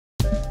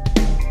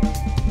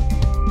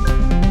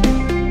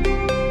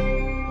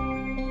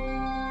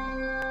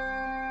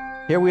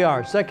Here we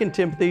are, 2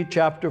 Timothy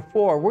chapter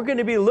 4. We're going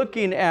to be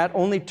looking at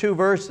only two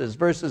verses,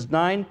 verses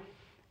 9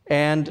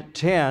 and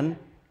 10.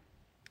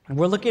 And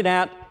we're looking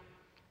at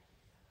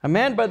a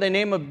man by the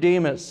name of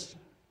Demas.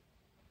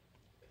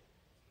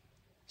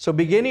 So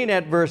beginning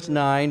at verse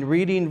 9,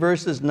 reading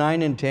verses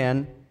 9 and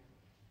 10,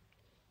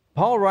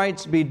 Paul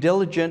writes, "Be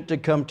diligent to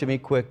come to me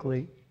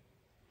quickly,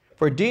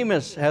 for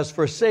Demas has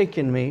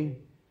forsaken me,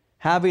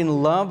 having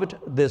loved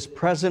this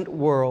present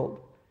world,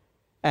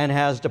 and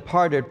has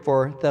departed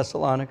for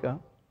Thessalonica,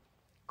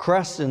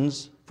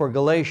 Crescens for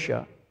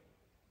Galatia,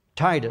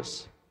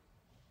 Titus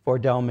for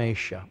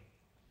Dalmatia."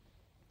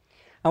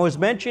 I was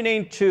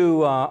mentioning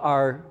to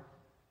our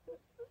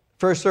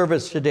first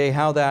service today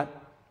how that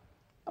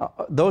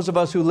those of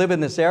us who live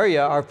in this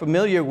area are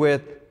familiar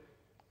with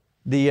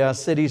the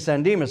city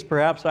San Demas.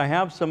 Perhaps I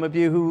have some of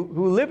you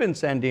who live in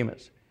San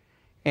Demas.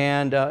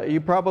 And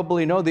you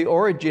probably know the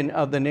origin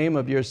of the name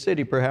of your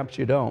city. Perhaps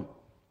you don't.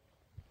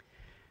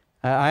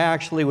 I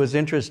actually was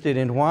interested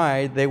in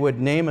why they would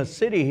name a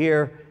city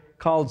here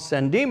called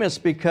San Demas,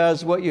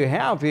 because what you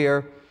have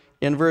here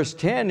in verse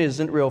 10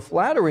 isn't real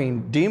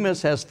flattering.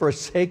 Demas has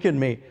forsaken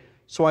me.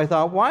 So I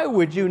thought, why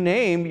would you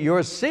name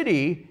your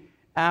city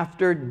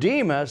after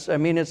Demas? I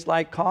mean, it's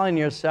like calling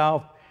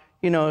yourself,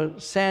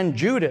 San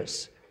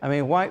Judas. I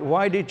mean,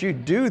 why did you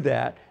do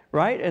that,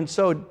 right? And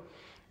so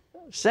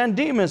San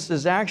Demas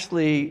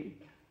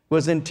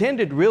was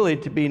intended really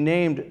to be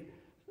named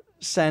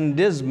San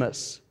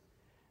Dismas.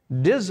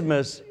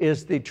 Dismas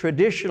is the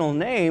traditional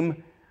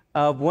name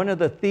of one of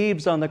the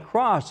thieves on the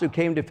cross who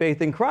came to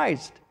faith in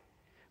Christ.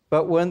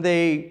 But when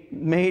they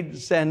made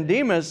San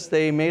Demas,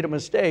 they made a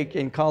mistake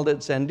and called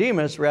it San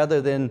Demas rather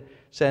than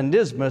San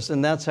Dismas,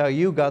 and that's how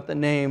you got the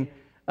name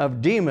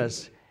of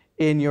Demas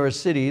in your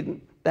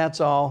city. That's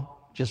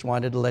all. Just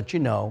wanted to let you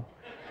know.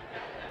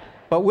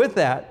 But with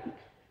that,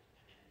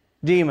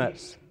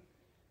 Demas.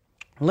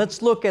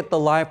 Let's look at the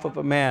life of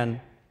a man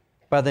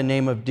by the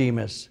name of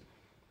Demas.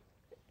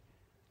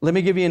 Let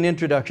me give you an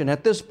introduction.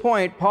 At this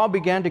point, Paul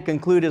began to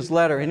conclude his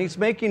letter, and he's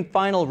making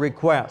final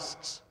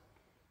requests.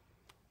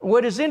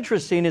 What is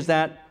interesting is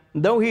that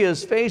though he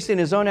is facing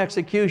his own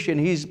execution,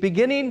 he's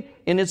beginning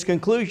in its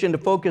conclusion to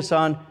focus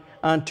on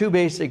two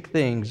basic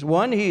things.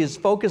 One, he is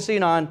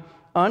focusing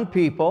on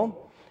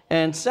people,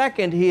 and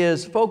second, he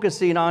is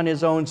focusing on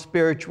his own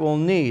spiritual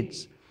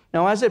needs.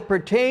 Now, as it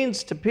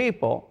pertains to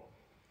people,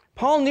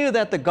 Paul knew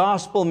that the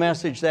gospel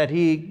message that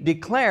he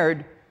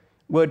declared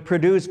would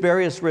produce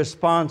various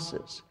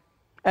responses.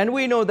 And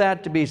we know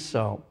that to be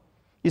so.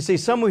 You see,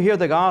 some who hear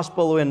the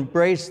gospel will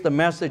embrace the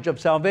message of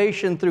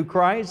salvation through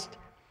Christ.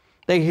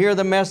 They hear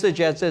the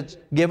message as it's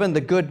given, the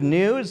good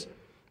news,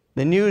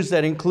 the news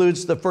that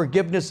includes the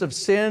forgiveness of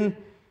sin,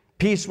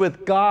 peace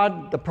with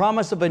God, the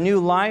promise of a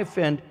new life,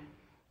 and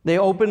they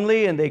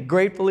openly and they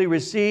gratefully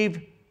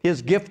receive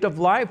His gift of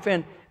life.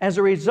 And as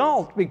a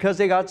result, because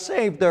they got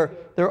saved, they're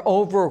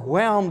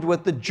overwhelmed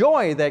with the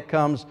joy that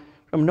comes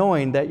from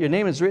knowing that your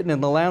name is written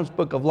in the Lamb's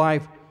Book of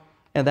Life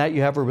and that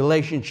you have a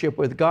relationship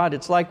with God.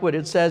 It's like what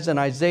it says in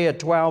Isaiah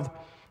 12,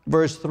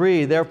 verse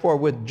 3, "Therefore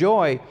with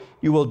joy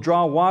you will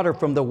draw water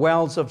from the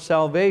wells of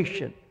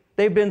salvation."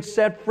 They've been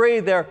set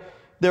free.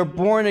 They're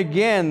born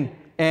again,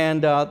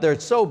 and they're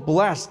so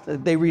blessed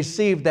that they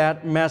receive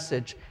that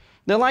message.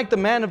 They're like the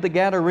man of the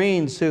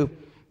Gadarenes who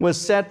was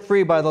set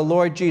free by the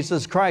Lord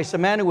Jesus Christ, a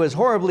man who was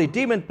horribly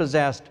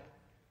demon-possessed.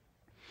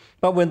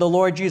 But when the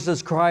Lord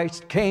Jesus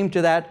Christ came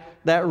to that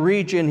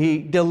region, He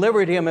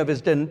delivered him of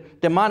his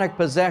demonic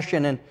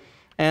possession,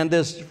 and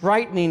this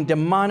frightening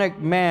demonic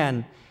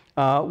man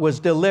was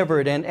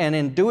delivered. And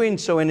in doing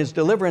so, in his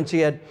deliverance, he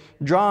had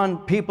drawn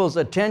people's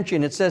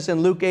attention. It says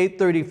in Luke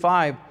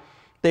 8:35,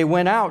 they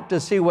went out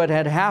to see what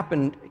had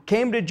happened,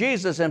 came to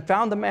Jesus, and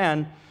found the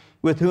man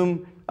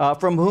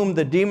from whom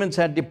the demons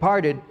had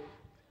departed,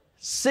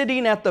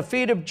 sitting at the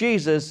feet of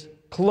Jesus,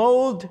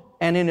 clothed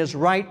and in his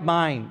right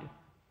mind.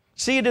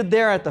 Seated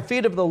there at the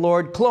feet of the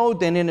Lord,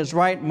 clothed and in his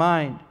right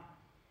mind.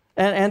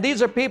 And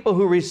these are people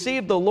who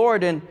received the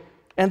Lord, and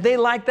they,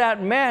 like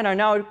that man, are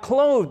now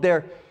clothed.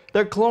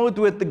 They're clothed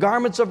with the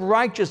garments of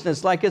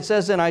righteousness, like it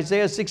says in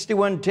Isaiah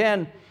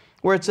 61:10,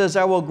 where it says,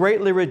 "I will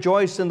greatly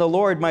rejoice in the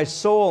Lord. My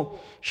soul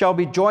shall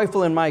be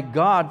joyful in my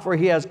God, for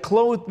He has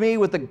clothed me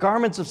with the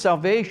garments of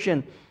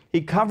salvation.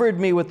 He covered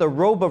me with the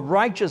robe of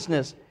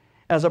righteousness,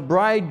 as a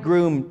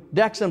bridegroom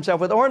decks himself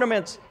with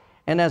ornaments,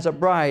 and as a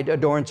bride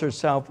adorns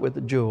herself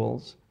with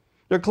jewels."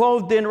 They're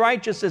clothed in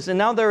righteousness, and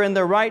now they're in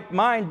their right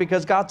mind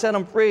because God set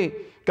them free.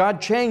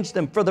 God changed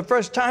them. For the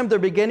first time, they're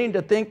beginning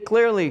to think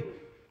clearly.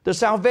 The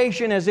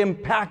salvation has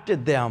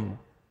impacted them.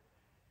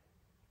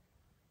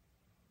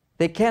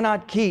 They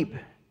cannot keep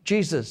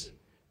Jesus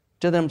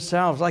to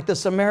themselves. Like the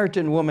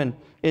Samaritan woman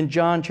in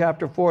John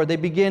chapter 4, they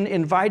begin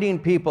inviting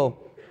people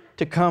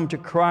to come to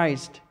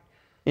Christ.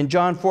 In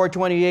John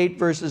 4:28,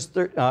 verses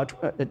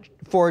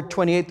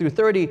 4:28 through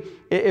 30,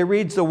 it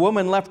reads, "The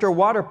woman left her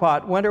water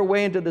pot, went her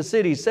way into the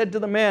city, said to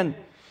the men,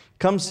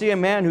 'Come see a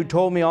man who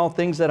told me all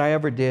things that I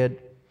ever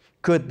did.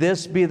 Could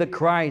this be the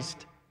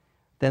Christ?'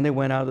 Then they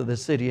went out of the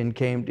city and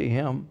came to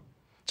him."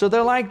 So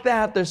they're like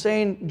that. They're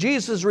saying,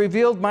 Jesus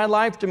revealed my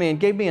life to me and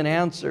gave me an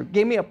answer,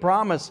 gave me a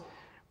promise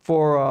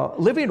for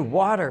living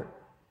water.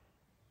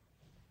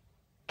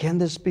 Can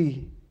this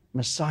be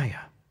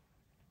Messiah?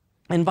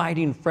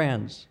 Inviting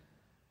friends,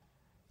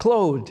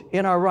 clothed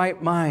in our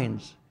right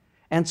minds.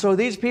 And so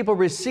these people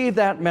receive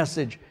that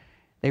message.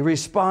 They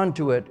respond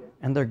to it,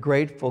 and they're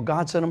grateful.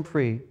 God set them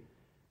free.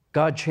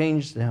 God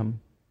changed them,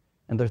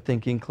 and they're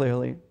thinking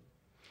clearly.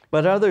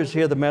 But others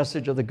hear the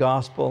message of the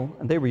gospel,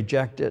 and they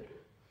reject it.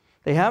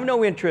 They have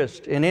no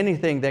interest in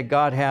anything that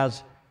God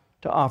has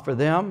to offer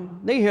them.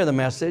 They hear the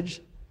message,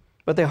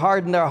 but they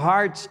harden their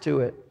hearts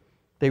to it.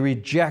 They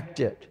reject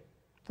it.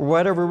 For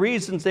whatever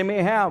reasons they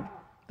may have,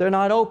 they're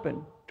not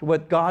open to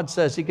what God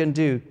says He can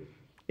do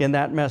in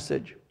that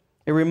message.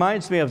 It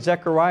reminds me of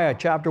Zechariah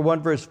chapter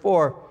 1, verse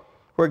 4,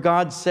 where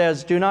God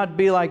says, "Do not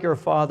be like your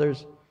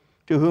fathers,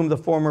 to whom the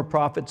former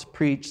prophets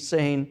preached,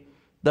 saying,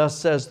 'Thus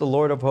says the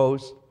Lord of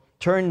hosts,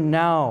 turn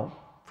now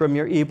from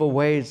your evil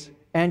ways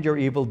and your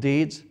evil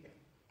deeds.'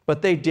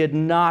 But they did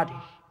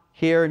not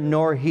hear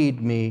nor heed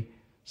me,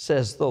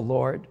 says the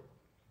Lord."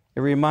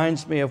 It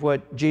reminds me of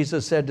what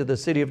Jesus said to the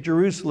city of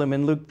Jerusalem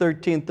in Luke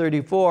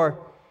 13:34.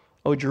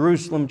 "O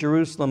Jerusalem,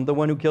 Jerusalem, the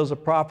one who kills a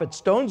prophet,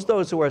 stones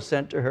those who are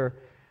sent to her.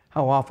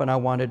 How often I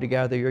wanted to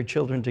gather your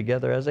children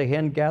together as a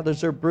hen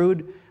gathers her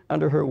brood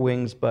under her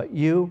wings, but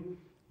you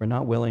were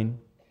not willing."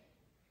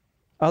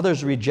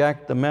 Others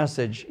reject the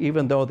message,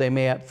 even though they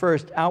may at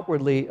first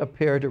outwardly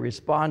appear to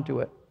respond to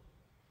it.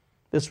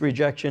 This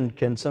rejection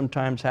can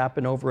sometimes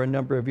happen over a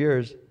number of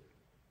years.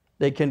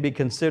 They can be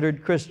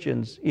considered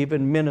Christians,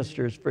 even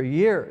ministers, for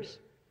years,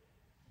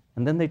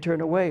 and then they turn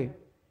away.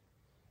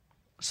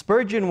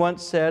 Spurgeon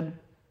once said,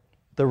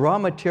 "The raw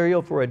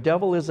material for a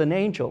devil is an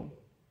angel.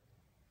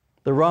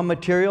 The raw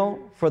material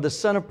for the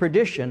son of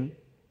perdition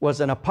was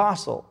an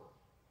apostle.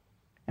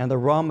 And the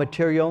raw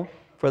material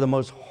for the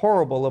most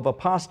horrible of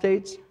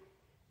apostates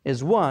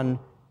is one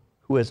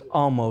who is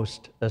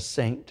almost a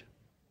saint."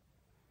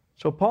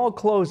 So Paul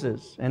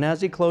closes, and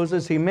as he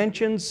closes, he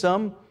mentions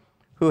some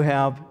who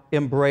have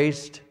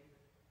embraced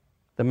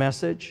the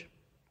message,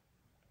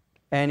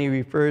 and he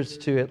refers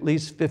to at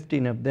least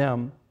 15 of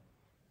them.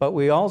 But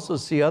we also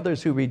see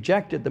others who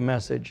rejected the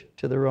message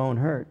to their own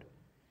hurt.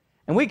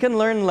 And we can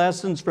learn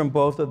lessons from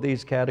both of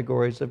these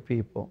categories of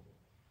people.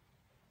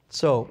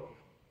 So,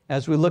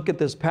 as we look at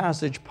this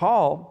passage,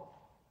 Paul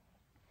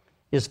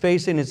is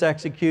facing his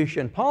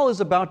execution. Paul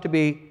is about to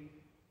be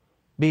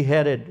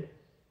beheaded.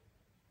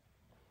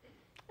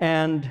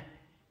 And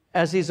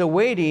as he's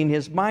awaiting,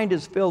 his mind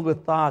is filled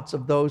with thoughts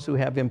of those who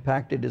have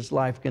impacted his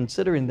life.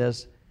 Considering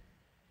this,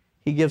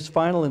 he gives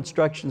final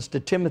instructions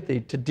to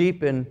Timothy to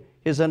deepen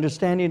his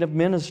understanding of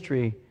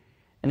ministry.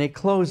 And he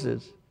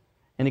closes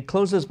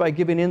by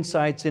giving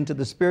insights into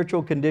the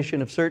spiritual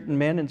condition of certain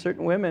men and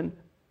certain women.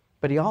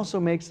 But he also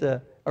makes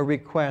a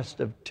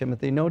request of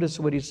Timothy. Notice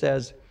what he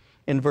says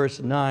in verse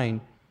 9,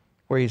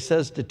 where he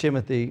says to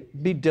Timothy,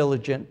 "Be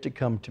diligent to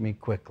come to me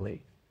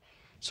quickly."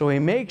 So he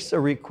makes a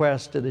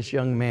request to this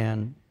young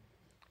man.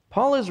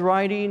 Paul is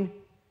writing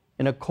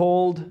in a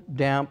cold,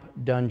 damp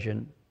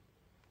dungeon,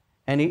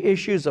 and he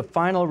issues a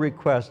final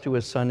request to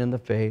his son in the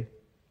faith.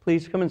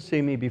 "Please come and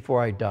see me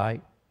before I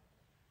die.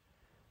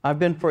 I've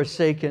been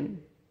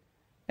forsaken,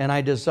 and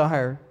I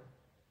desire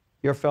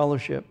your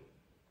fellowship."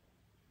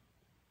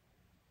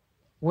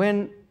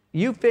 When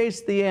you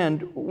face the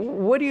end,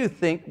 what do you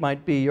think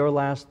might be your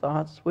last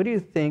thoughts? What do you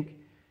think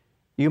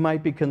you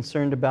might be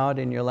concerned about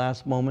in your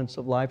last moments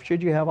of life?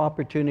 Should you have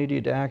opportunity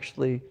to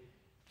actually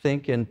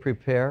think and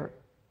prepare?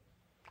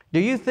 Do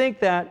you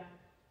think that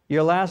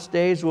your last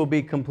days will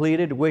be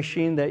completed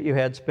wishing that you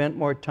had spent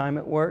more time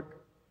at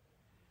work,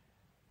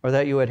 or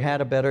that you had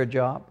had a better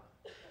job?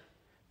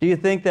 Do you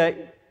think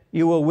that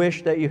you will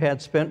wish that you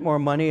had spent more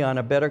money on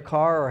a better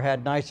car, or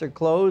had nicer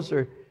clothes,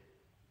 or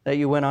that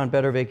you went on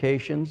better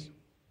vacations,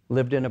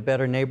 lived in a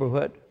better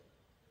neighborhood?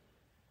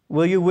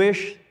 Will you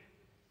wish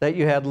that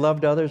you had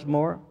loved others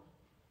more?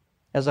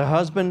 As a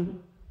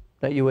husband,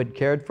 that you had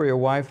cared for your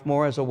wife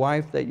more? As a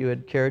wife, that you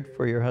had cared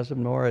for your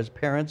husband more? As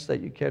parents, that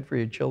you cared for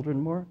your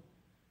children more?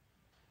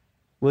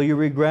 Will you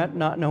regret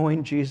not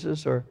knowing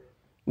Jesus, or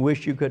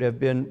wish you could have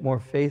been more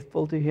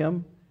faithful to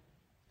Him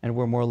and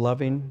were more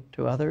loving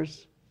to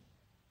others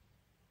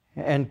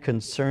and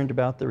concerned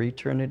about their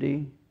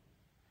eternity?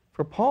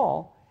 For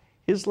Paul,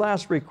 his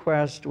last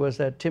request was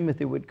that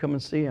Timothy would come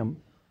and see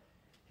him.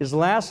 His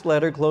last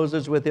letter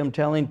closes with him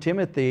telling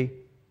Timothy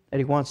that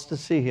he wants to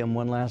see him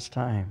one last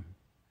time.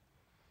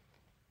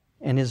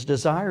 And his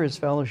desire is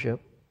fellowship.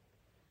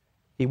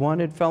 He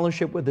wanted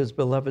fellowship with his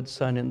beloved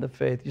son in the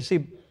faith. You see,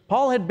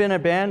 Paul had been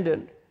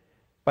abandoned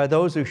by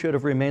those who should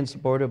have remained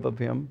supportive of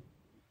him.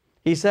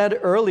 He said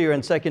earlier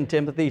in 2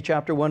 Timothy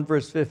chapter 1,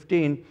 verse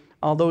 15,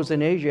 "All those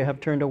in Asia have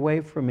turned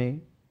away from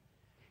me."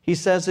 He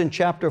says in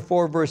chapter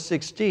 4, verse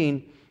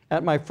 16,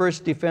 "At my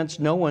first defense,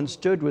 no one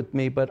stood with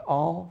me, but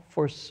all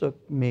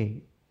forsook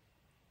me."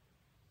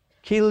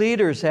 Key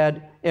leaders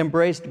had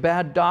embraced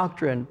bad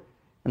doctrine,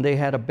 and they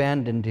had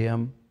abandoned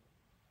him.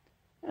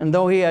 And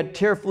though he had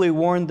tearfully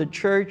warned the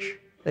church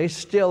They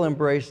still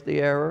embraced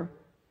the error.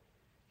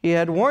 He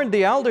had warned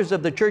the elders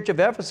of the church of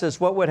Ephesus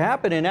what would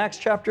happen in Acts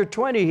chapter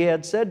 20. He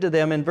had said to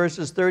them in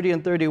verses 30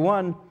 and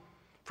 31,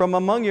 "From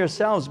among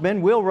yourselves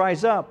men will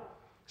rise up,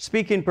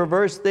 speaking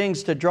perverse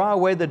things to draw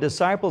away the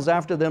disciples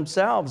after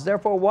themselves.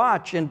 Therefore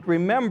watch and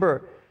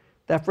remember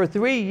that for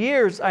 3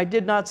 years I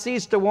did not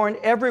cease to warn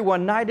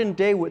everyone night and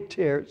day with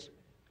tears."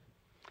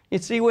 You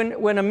see,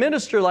 when a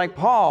minister like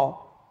Paul,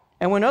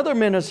 and when other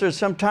ministers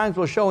sometimes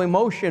will show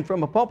emotion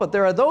from a pulpit,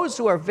 there are those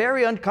who are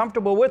very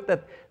uncomfortable with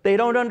that. They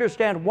don't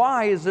understand,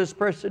 why is this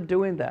person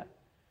doing that?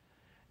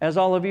 As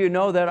all of you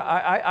know, that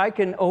I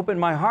can open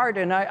my heart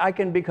and I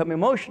can become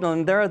emotional,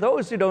 and there are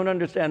those who don't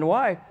understand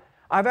why.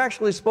 I've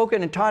actually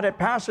spoken and taught at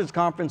pastors'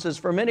 conferences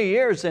for many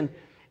years, and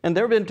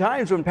there have been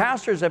times when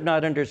pastors have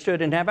not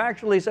understood and have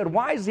actually said,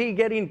 "Why is he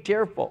getting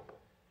tearful?"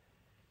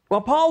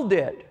 Well, Paul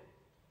did.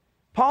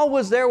 Paul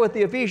was there with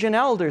the Ephesian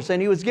elders,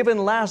 and he was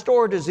given last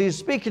orders. He was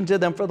speaking to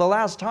them for the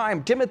last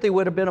time. Timothy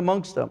would have been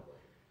amongst them.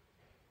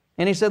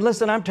 And he said,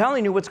 "Listen, I'm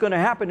telling you what's going to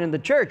happen in the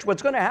church.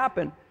 What's going to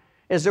happen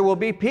is there will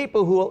be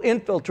people who will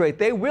infiltrate.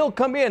 They will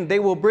come in. They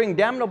will bring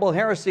damnable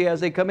heresy as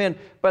they come in.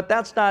 But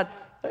that's not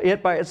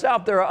it by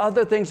itself. There are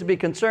other things to be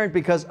concerned,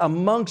 because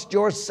amongst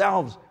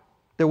yourselves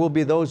there will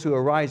be those who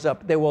will rise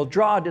up. They will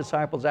draw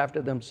disciples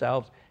after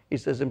themselves." He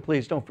says, "And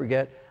please don't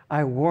forget,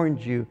 I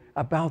warned you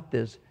about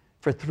this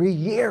for 3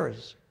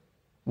 years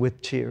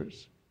with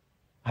tears.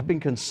 I've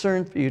been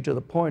concerned for you to the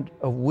point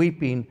of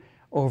weeping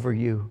over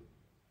you."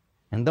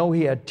 And though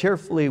he had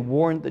tearfully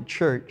warned the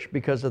church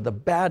because of the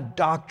bad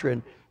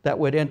doctrine that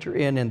would enter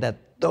in and that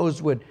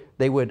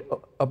they would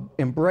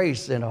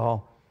embrace and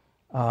all,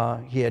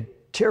 he had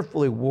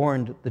tearfully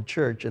warned the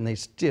church, and they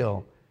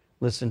still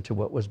listened to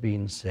what was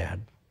being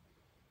said.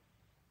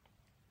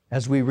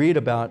 As we read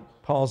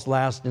about Paul's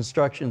last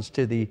instructions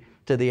to the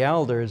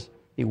elders,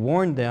 he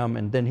warned them,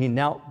 and then he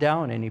knelt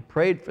down and he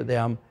prayed for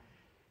them.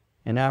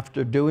 And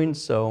after doing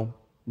so,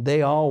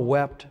 they all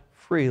wept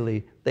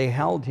freely. They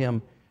held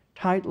him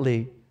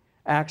tightly.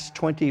 Acts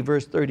 20,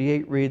 verse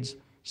 38 reads,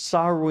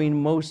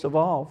 "Sorrowing most of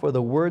all for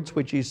the words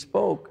which he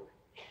spoke,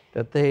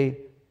 that they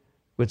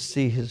would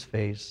see his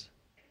face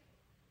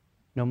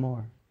no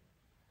more."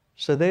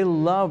 So they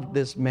loved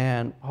this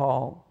man,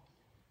 Paul.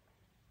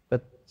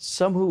 But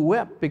some who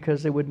wept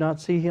because they would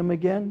not see him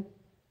again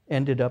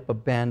ended up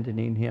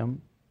abandoning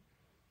him.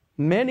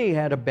 Many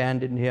had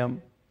abandoned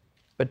him,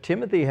 but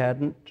Timothy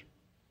hadn't.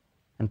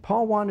 And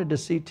Paul wanted to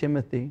see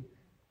Timothy.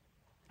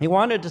 He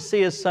wanted to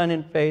see his son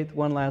in faith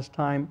one last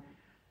time.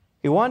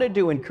 He wanted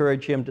to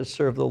encourage him to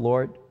serve the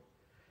Lord.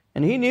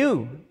 And he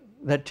knew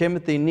that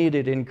Timothy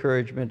needed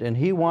encouragement, and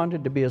he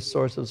wanted to be a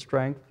source of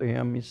strength for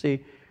him. You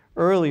see,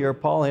 earlier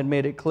Paul had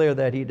made it clear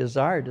that he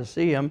desired to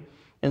see him.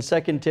 In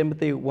 2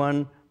 Timothy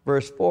 1,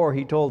 verse 4,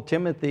 he told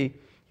Timothy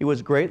he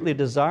was greatly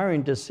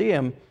desiring to see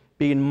him,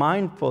 being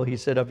mindful, he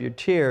said, of your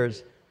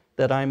tears,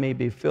 that I may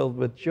be filled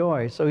with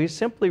joy. So he's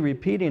simply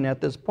repeating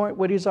at this point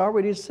what he's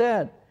already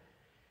said.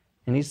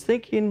 And he's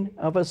thinking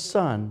of a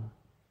son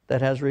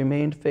that has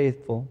remained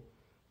faithful,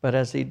 but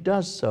as he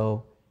does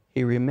so,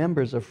 he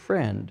remembers a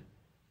friend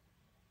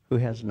who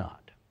has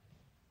not.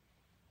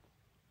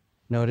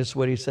 Notice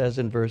what he says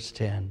in verse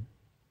 10.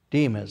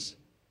 "Demas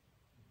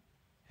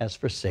has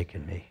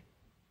forsaken me."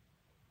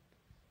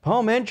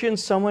 Paul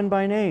mentions someone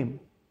by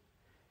name.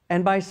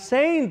 And by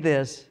saying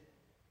this,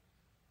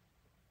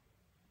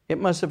 it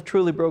must have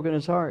truly broken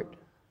his heart.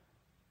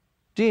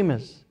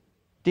 Demas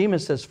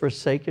has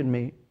forsaken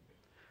me.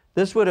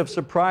 This would have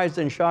surprised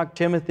and shocked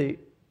Timothy.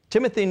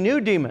 Timothy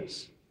knew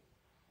Demas.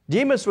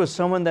 Demas was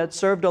someone that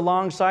served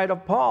alongside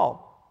of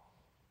Paul.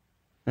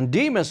 And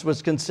Demas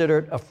was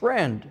considered a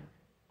friend.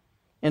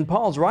 In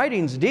Paul's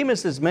writings,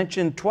 Demas is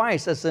mentioned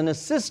twice as an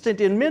assistant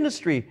in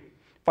ministry.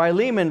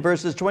 Philemon,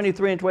 verses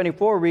 23 and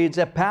 24 reads,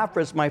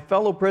 "Epaphras, my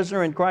fellow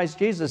prisoner in Christ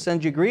Jesus,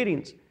 sends you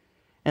greetings.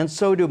 And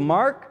so do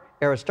Mark,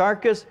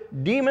 Aristarchus,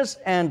 Demas,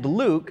 and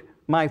Luke,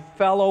 my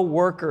fellow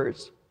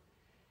workers."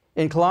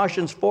 In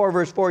Colossians 4,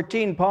 verse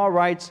 14, Paul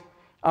writes,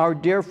 "Our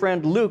dear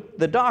friend Luke,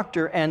 the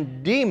doctor,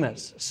 and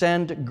Demas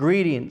send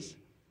greetings."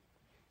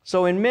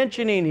 So in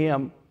mentioning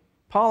him,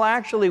 Paul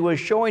actually was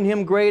showing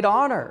him great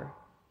honor.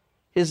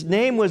 His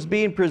name was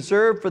being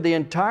preserved for the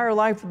entire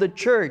life of the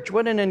church.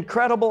 What an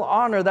incredible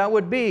honor that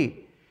would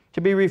be,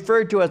 to be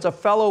referred to as a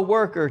fellow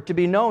worker, to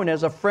be known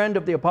as a friend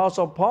of the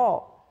Apostle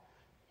Paul.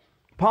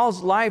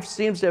 Paul's life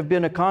seems to have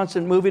been a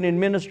constant moving in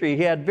ministry.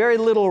 He had very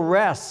little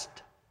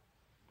rest.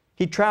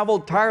 He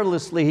traveled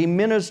tirelessly. He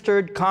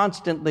ministered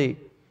constantly.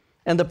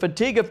 And the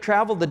fatigue of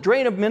travel, the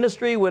drain of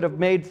ministry would have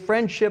made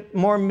friendship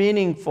more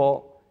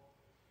meaningful.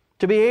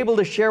 To be able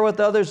to share with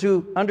others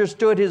who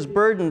understood his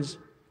burdens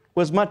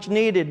was much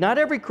needed. Not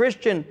every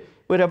Christian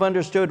would have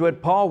understood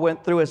what Paul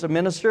went through as a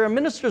minister. A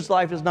minister's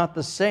life is not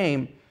the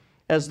same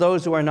as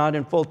those who are not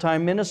in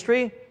full-time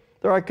ministry.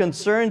 There are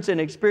concerns and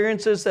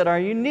experiences that are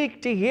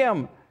unique to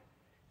him.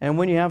 And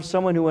when you have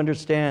someone who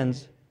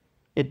understands,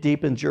 it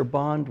deepens your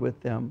bond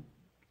with them.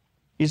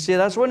 You see,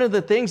 that's one of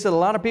the things that a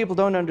lot of people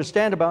don't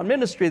understand about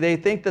ministry. They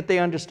think that they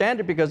understand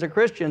it because they're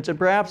Christians, and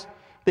perhaps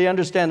they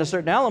understand a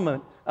certain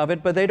element of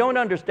it, but they don't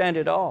understand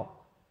it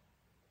all.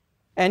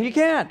 And you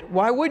can't.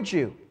 Why would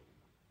you?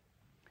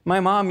 My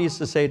mom used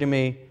to say to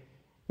me,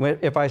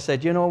 if I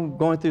said, I'm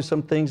going through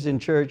some things in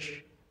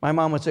church, my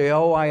mom would say,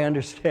 oh, I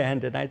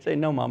understand. And I'd say,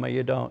 no, Mama,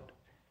 you don't.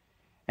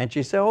 And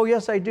she'd say, oh,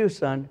 yes, I do,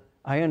 son.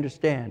 I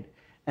understand.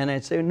 And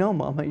I'd say, no,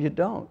 Mama, you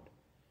don't.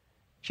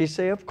 She'd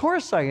say, of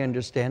course I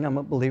understand. I'm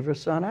a believer,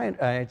 son.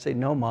 I'd say,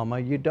 no, Mama,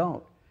 you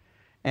don't.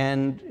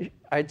 And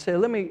I'd say,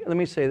 let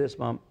me say this,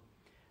 Mom.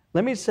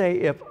 Let me say,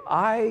 if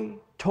I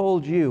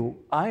told you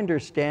I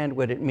understand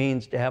what it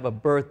means to have a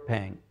birth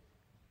pang,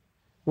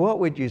 what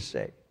would you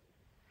say?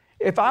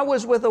 If I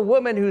was with a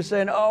woman who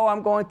said, oh,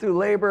 I'm going through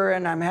labor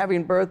and I'm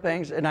having birth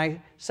pangs, and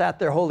I sat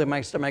there holding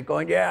my stomach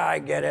going, yeah, I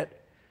get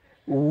it,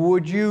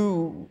 would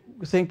you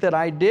think that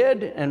I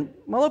did? And,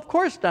 well, of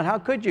course not. How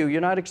could you?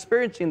 You're not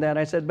experiencing that.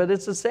 I said, but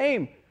it's the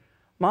same.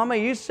 Mama,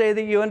 you say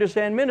that you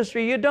understand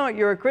ministry. You don't.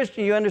 You're a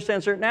Christian. You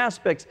understand certain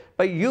aspects,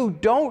 but you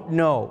don't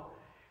know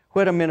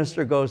what a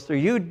minister goes through.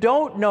 You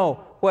don't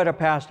know what a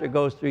pastor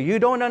goes through. You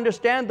don't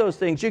understand those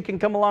things. You can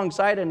come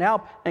alongside and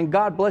help, and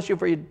God bless you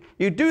for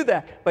you do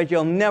that, but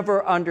you'll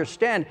never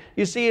understand.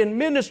 You see, in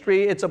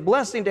ministry, it's a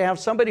blessing to have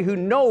somebody who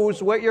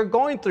knows what you're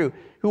going through,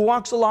 who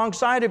walks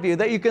alongside of you,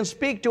 that you can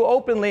speak to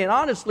openly and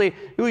honestly,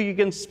 who you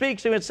can speak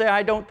to and say,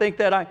 I don't think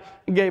that I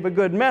gave a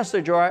good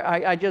message, or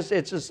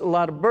it's just a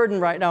lot of burden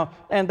right now.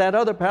 And that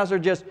other pastor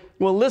just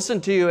will listen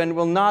to you and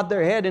will nod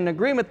their head in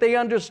agreement. They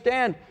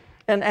understand.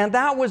 And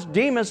that was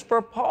Demas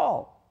for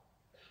Paul.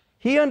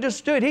 He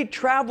understood. He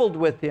traveled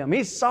with him.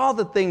 He saw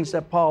the things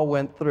that Paul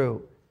went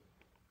through.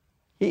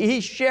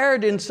 He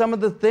shared in some of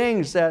the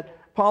things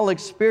that Paul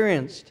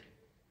experienced.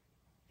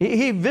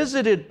 He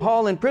visited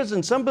Paul in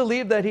prison. Some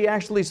believe that he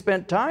actually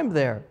spent time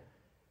there.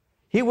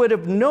 He would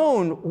have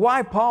known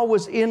why Paul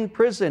was in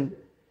prison.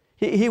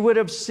 He would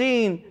have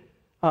seen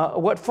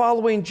what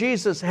following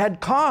Jesus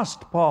had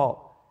cost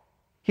Paul.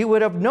 He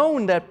would have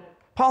known that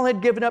Paul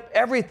had given up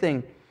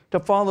everything to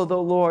follow the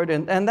Lord,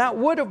 and that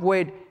would have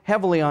weighed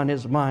heavily on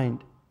his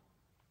mind.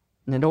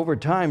 And over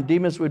time,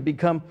 Demas would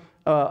become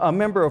a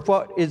member of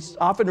what is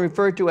often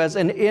referred to as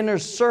an inner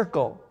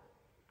circle.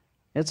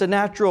 It's a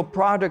natural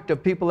product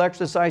of people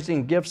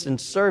exercising gifts and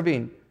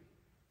serving.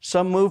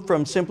 Some moved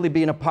from simply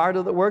being a part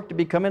of the work to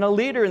becoming a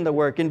leader in the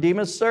work, and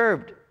Demas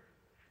served.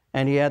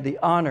 And he had the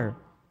honor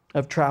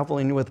of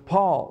traveling with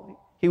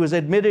Paul. He was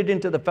admitted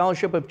into the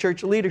fellowship of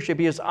church leadership.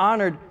 He is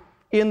honored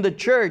in the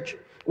church.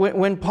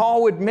 When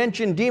Paul would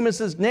mention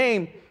Demas's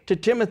name to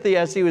Timothy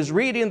as he was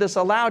reading this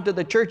aloud to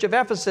the church of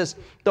Ephesus,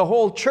 the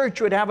whole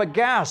church would have a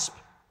gasp.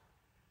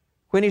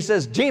 When he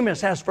says, Demas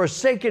has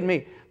forsaken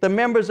me, the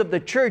members of the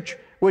church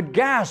would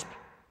gasp,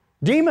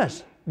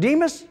 Demas,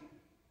 Demas,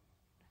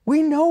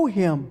 we know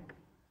him.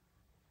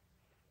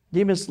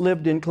 Demas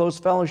lived in close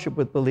fellowship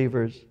with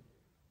believers.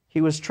 He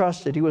was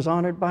trusted. He was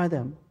honored by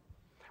them.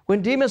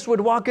 When Demas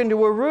would walk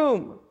into a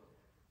room,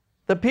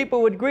 the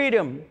people would greet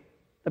him.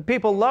 The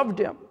people loved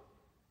him.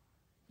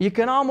 You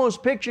can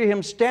almost picture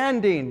him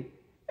standing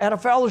at a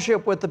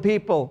fellowship with the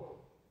people.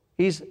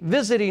 He's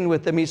visiting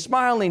with them. He's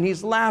smiling.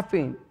 He's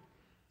laughing.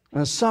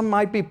 And some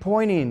might be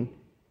pointing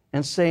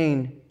and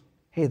saying,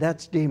 hey,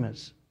 that's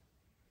Demas.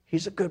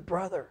 He's a good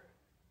brother.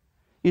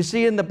 You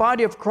see, in the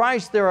body of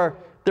Christ, there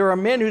are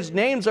men whose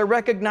names are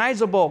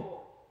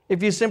recognizable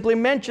if you simply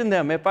mention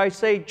them. If I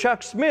say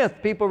Chuck Smith,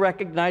 people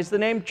recognize the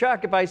name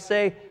Chuck. If I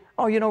say,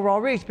 oh, you know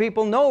Raul Reese,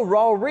 people know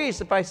Raul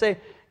Reese. If I say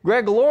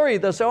Greg Laurie,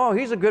 they'll say, oh,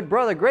 he's a good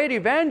brother, great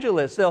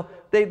evangelist.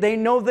 They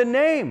know the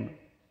name.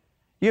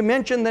 You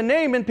mention the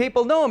name and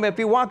people know him. If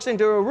he walks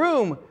into a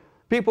room,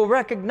 people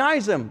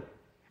recognize him.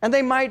 And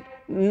they might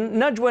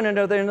nudge one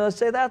another and they'll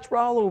say, that's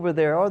Raul over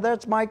there, or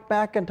that's Mike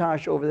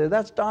McIntosh over there,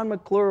 that's Don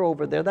McClure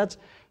over there, that's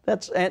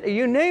and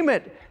you name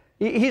it.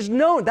 He's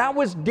known. That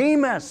was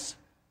Demas.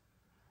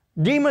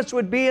 Demas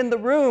would be in the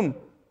room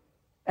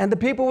and the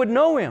people would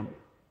know him.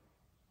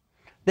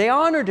 They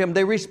honored him.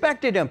 They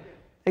respected him.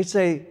 They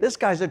say, this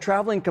guy's a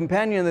traveling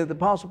companion of the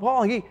Apostle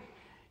Paul.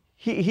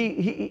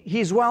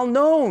 He's well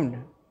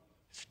known.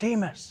 It's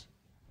Demas.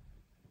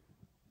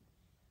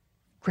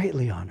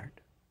 Greatly honored.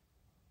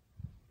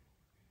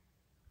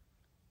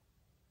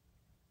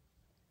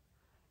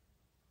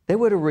 They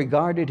would have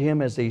regarded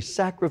him as a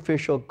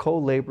sacrificial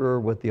co-laborer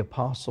with the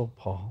Apostle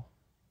Paul.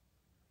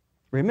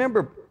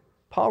 Remember,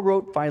 Paul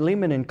wrote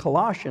Philemon and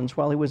Colossians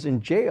while he was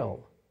in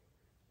jail.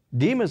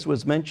 Demas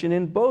was mentioned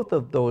in both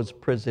of those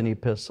prison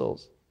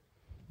epistles.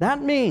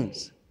 That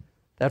means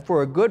that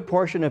for a good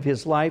portion of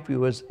his life, he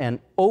was an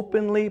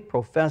openly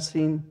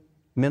professing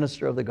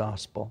minister of the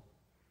gospel.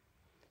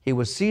 He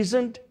was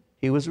seasoned,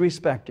 he was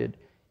respected,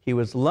 he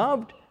was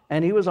loved,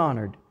 and he was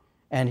honored,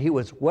 and he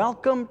was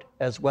welcomed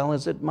as well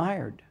as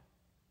admired.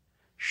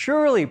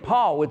 Surely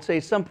Paul would say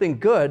something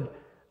good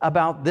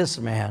about this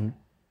man,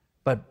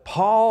 but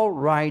Paul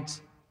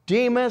writes,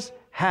 Demas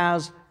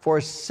has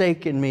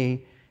forsaken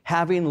me,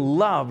 having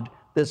loved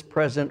this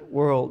present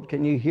world.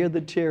 Can you hear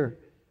the tear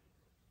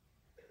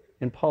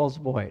in Paul's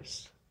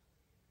voice?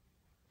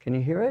 Can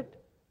you hear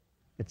it?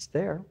 It's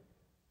there.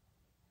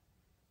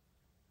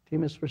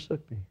 Demas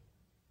forsook me.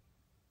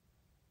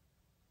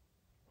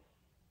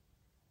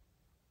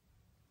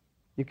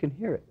 You can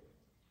hear it.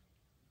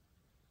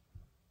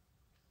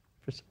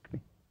 Forsook me.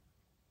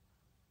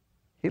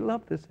 He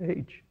loved this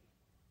age.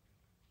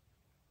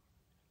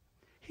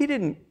 He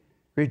didn't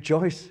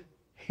rejoice,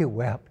 he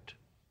wept.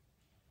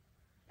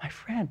 My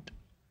friend,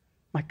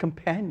 my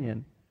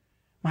companion,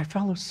 my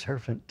fellow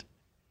servant,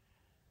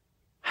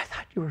 I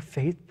thought you were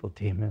faithful,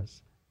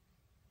 Demas.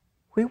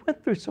 We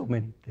went through so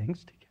many things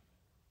together.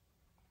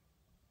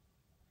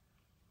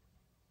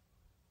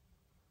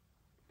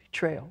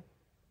 Betrayal,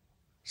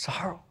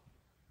 sorrow.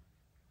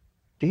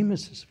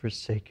 Demas has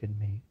forsaken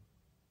me,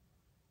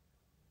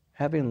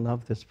 having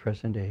loved this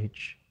present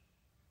age.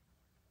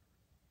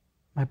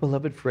 My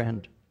beloved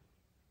friend,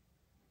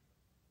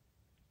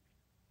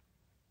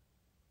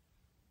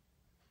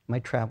 my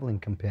traveling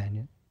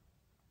companion,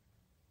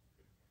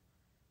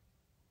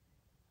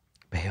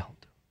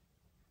 bailed.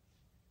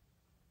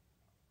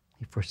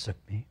 He forsook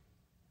me.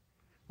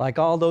 Like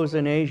all those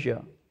in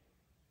Asia,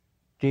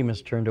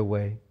 Demas turned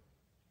away.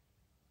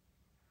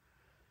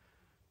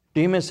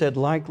 Demas had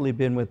likely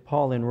been with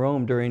Paul in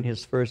Rome during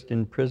his first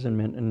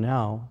imprisonment, and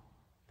now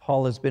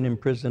Paul has been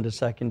imprisoned a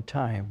second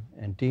time,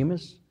 and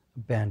Demas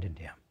abandoned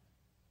him.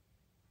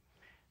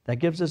 That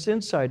gives us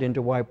insight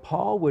into why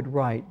Paul would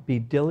write, "Be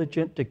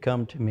diligent to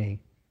come to me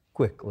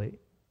quickly."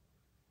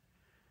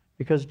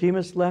 Because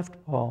Demas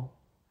left Paul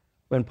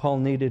when Paul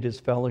needed his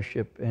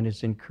fellowship and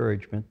his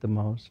encouragement the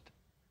most.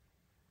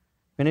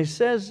 When he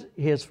says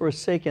he has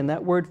forsaken,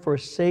 that word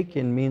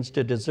forsaken means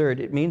to desert.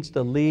 It means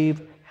to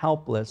leave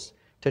helpless,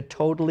 to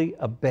totally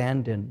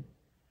abandon.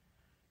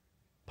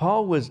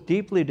 Paul was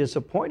deeply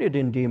disappointed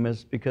in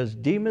Demas because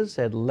Demas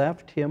had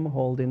left him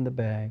holding the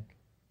bag.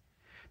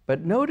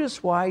 But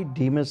notice why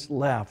Demas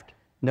left.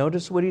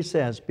 Notice what he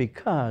says,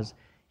 because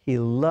he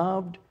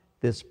loved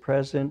this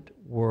present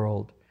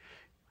world.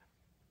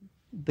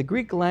 The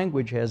Greek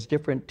language has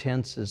different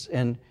tenses,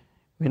 and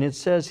when it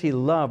says he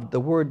loved,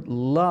 the word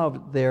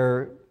loved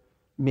there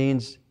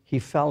means he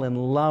fell in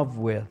love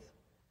with.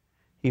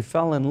 He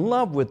fell in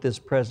love with this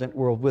present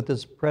world, with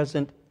this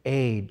present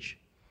age.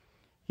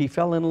 He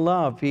fell in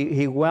love.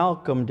 He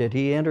welcomed it.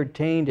 He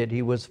entertained it.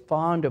 He was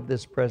fond of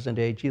this present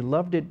age. He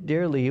loved it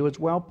dearly. He was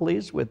well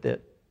pleased with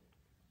it.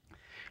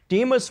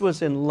 Demas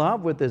was in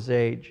love with this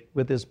age,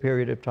 with this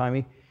period of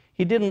time.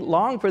 He didn't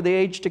long for the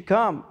age to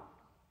come.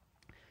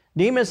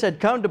 Demas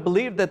had come to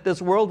believe that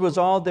this world was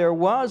all there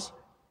was,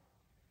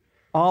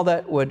 all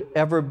that would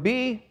ever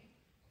be,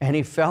 and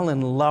he fell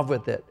in love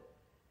with it.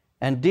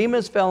 And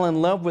Demas fell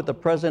in love with the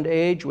present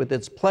age, with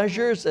its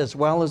pleasures as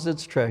well as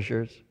its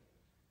treasures.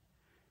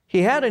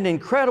 He had an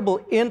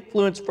incredible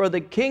influence for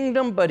the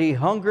kingdom, but he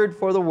hungered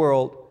for the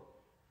world.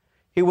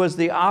 He was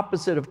the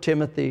opposite of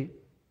Timothy.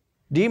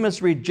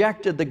 Demas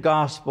rejected the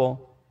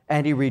gospel,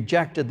 and he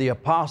rejected the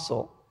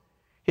apostle.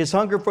 His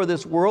hunger for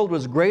this world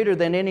was greater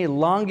than any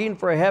longing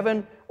for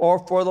heaven or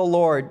for the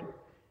Lord.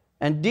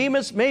 And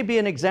Demas may be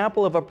an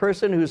example of a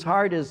person whose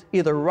heart is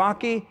either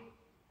rocky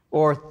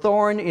or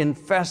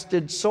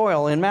thorn-infested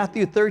soil. In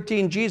Matthew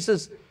 13,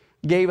 Jesus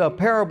gave a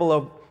parable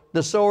of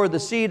the sower, the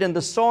seed, and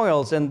the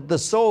soils. And the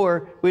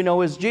sower, we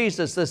know, is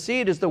Jesus. The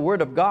seed is the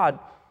Word of God,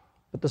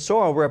 but the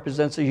soil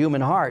represents a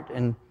human heart.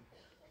 And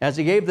as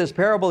he gave this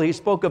parable, he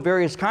spoke of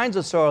various kinds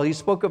of soil. He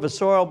spoke of a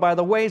soil by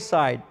the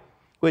wayside,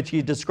 which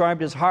he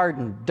described as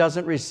hardened,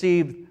 doesn't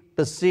receive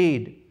the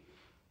seed.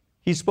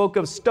 He spoke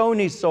of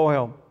stony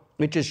soil,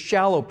 which is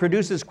shallow,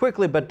 produces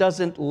quickly but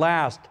doesn't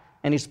last.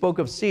 And he spoke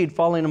of seed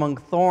falling among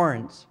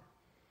thorns.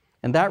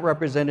 And that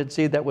represented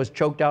seed that was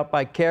choked out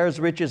by cares,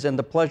 riches, and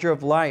the pleasure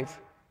of life.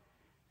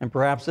 And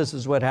perhaps this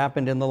is what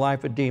happened in the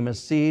life of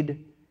Demas.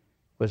 Seed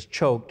was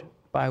choked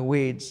by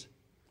weeds.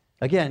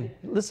 Again,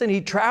 listen,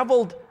 he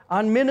traveled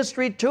on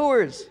ministry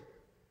tours,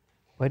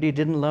 but he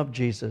didn't love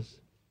Jesus.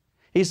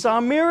 He saw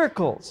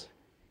miracles.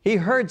 He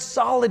heard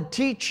solid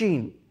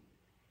teaching.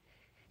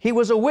 He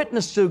was a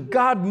witness to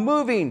God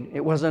moving.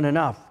 It wasn't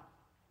enough.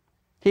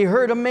 He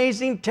heard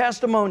amazing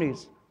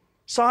testimonies,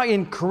 saw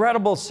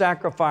incredible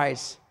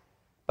sacrifice,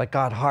 but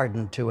got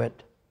hardened to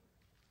it.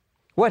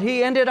 What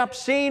he ended up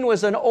seeing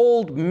was an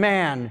old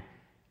man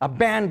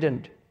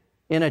abandoned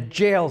in a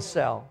jail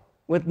cell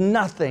with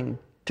nothing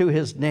to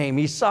his name.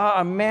 He saw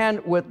a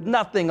man with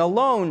nothing,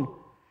 alone,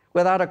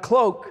 without a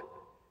cloak,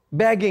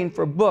 begging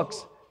for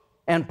books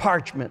and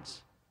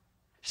parchments.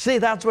 See,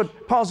 that's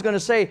what Paul's going to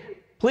say.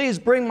 Please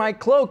bring my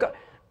cloak.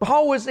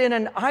 Paul was in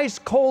an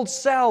ice-cold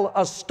cell,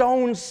 a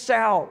stone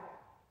cell,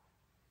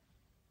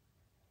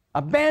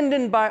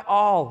 abandoned by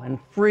all and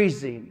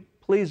freezing.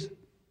 Please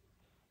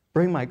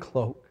bring my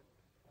cloak.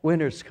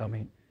 Winter's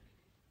coming.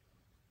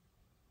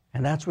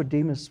 And that's what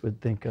Demas would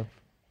think of.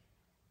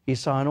 He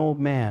saw an old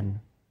man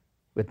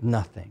with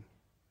nothing.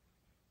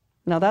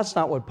 Now, that's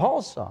not what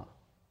Paul saw.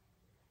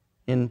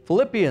 In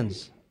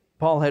Philippians,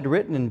 Paul had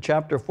written in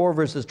chapter 4,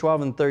 verses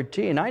 12 and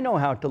 13, I know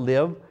how to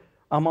live.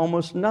 I'm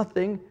almost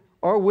nothing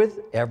or with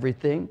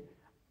everything.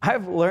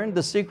 I've learned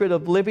the secret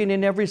of living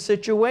in every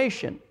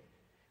situation,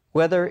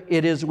 whether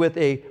it is with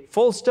a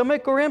full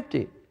stomach or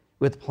empty,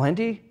 with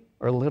plenty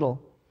or little.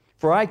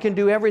 For I can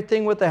do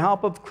everything with the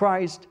help of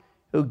Christ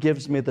who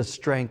gives me the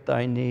strength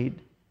I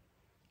need.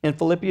 In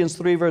Philippians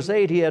 3, verse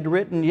 8, he had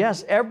written,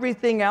 yes,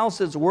 everything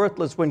else is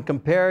worthless when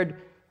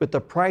compared with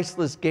the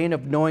priceless gain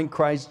of knowing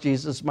Christ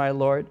Jesus, my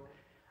Lord.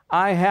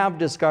 I have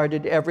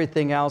discarded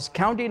everything else,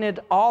 counting it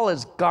all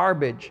as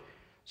garbage,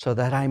 so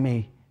that I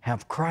may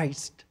have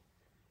Christ.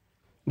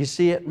 You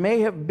see, it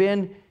may have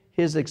been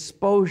his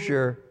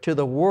exposure to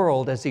the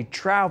world as he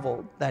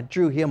traveled that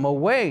drew him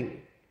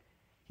away.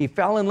 He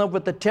fell in love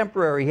with the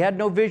temporary. He had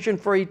no vision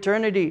for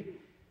eternity.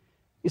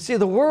 You see,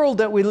 the world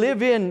that we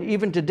live in,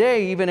 even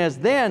today, even as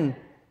then,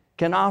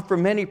 can offer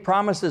many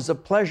promises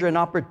of pleasure and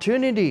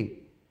opportunity.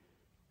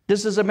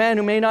 This is a man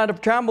who may not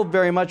have traveled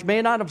very much,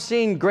 may not have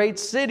seen great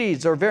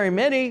cities or very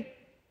many.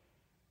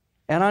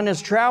 And on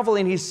his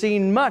traveling, he's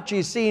seen much.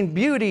 He's seen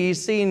beauty.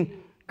 He's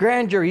seen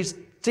grandeur. He's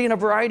seen a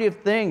variety of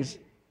things.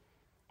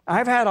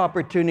 I've had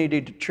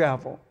opportunity to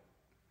travel.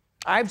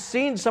 I've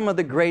seen some of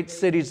the great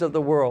cities of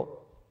the world.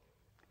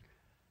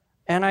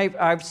 And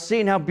I've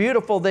seen how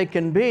beautiful they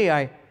can be.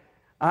 I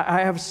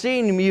have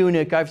seen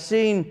Munich. I've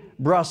seen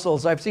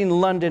Brussels. I've seen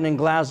London and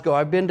Glasgow.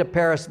 I've been to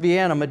Paris,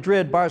 Vienna,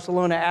 Madrid,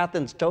 Barcelona,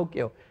 Athens,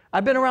 Tokyo.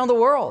 I've been around the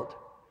world.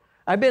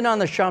 I've been on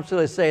the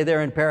Champs-Élysées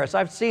there in Paris.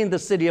 I've seen the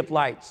City of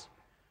Lights.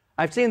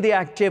 I've seen the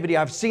activity.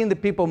 I've seen the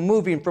people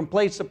moving from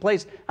place to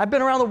place. I've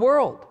been around the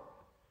world.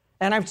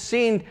 And I've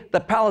seen the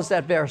palace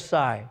at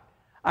Versailles.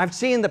 I've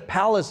seen the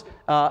palace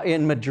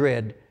in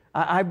Madrid.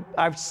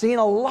 I've seen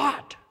a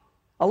lot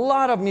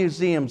of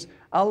museums,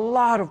 a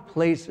lot of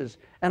places.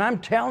 And I'm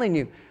telling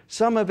you,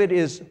 some of it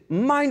is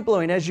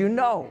mind-blowing, as you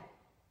know.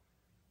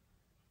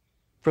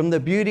 From the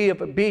beauty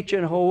of a beach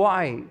in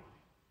Hawaii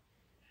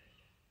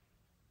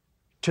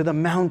to the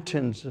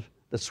mountains of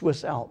the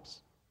Swiss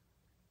Alps.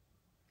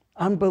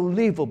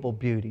 Unbelievable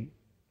beauty.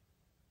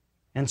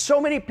 And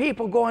so many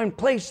people going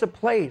place to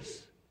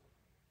place.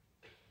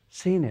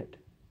 Seen it,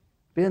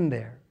 been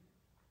there,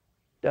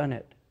 done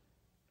it.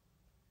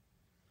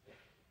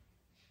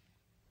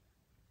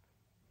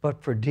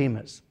 But for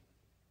Demas,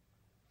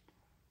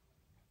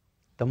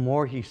 the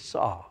more he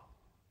saw,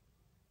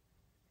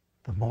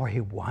 the more he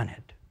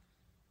wanted.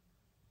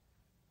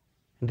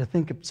 And to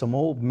think of some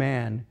old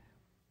man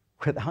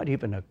without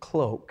even a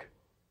cloak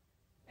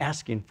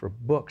asking for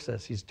books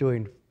as he's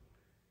doing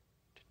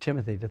to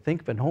Timothy, to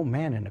think of an old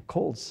man in a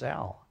cold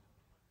cell,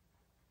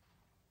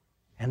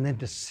 and then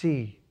to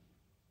see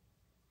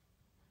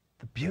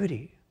the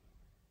beauty.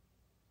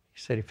 He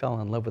said he fell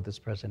in love with his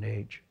present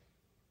age.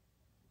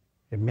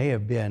 It may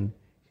have been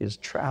his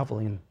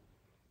traveling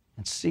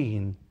and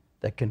seeing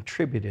that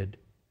contributed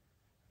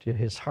to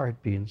his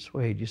heart being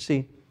swayed. You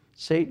see,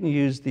 Satan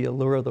used the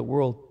allure of the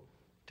world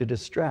to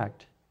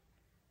distract,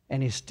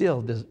 and he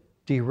still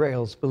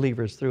derails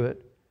believers through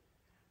it.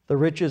 The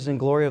riches and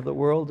glory of the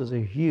world is a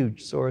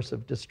huge source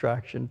of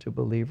distraction to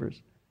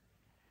believers.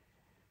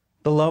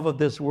 The love of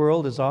this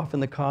world is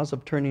often the cause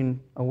of turning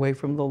away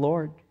from the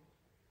Lord.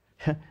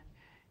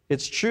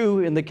 It's true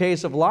in the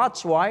case of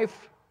Lot's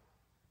wife.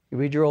 You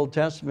read your Old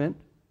Testament.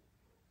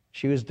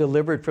 She was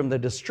delivered from the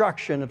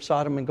destruction of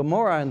Sodom and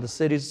Gomorrah and the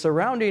cities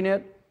surrounding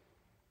it.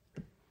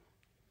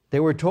 They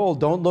were told,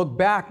 don't look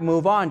back,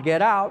 move on,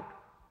 get out.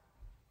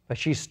 But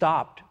she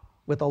stopped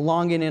with a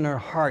longing in her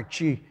heart.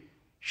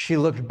 She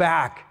looked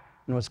back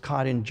and was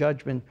caught in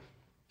judgment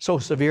so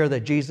severe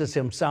that Jesus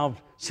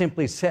himself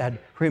simply said,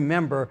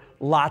 remember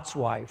Lot's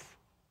wife.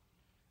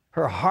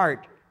 Her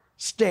heart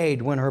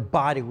stayed when her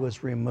body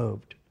was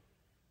removed.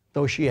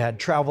 Though she had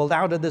traveled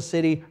out of the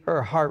city,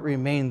 her heart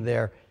remained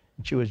there,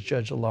 and she was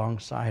judged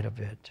alongside of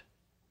it.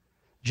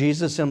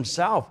 Jesus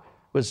himself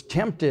was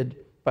tempted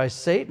by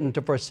Satan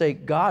to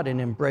forsake God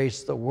and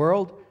embrace the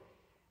world.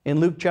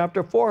 In Luke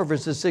chapter 4,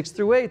 verses 6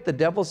 through 8, the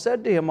devil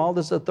said to him, all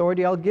this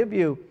authority I'll give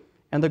you,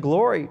 and the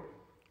glory,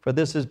 for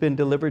this has been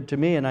delivered to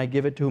me, and I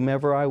give it to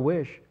whomever I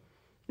wish.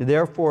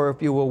 Therefore,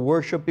 if you will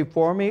worship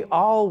before me,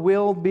 all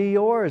will be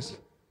yours.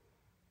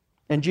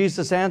 And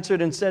Jesus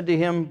answered and said to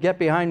him, get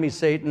behind me,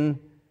 Satan,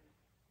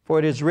 for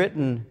it is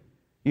written,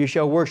 you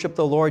shall worship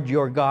the Lord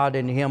your God,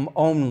 and him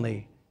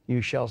only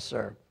you shall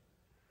serve.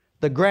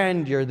 The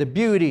grandeur, the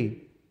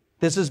beauty,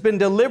 this has been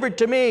delivered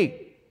to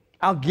me.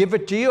 I'll give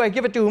it to you. I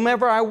give it to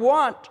whomever I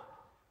want.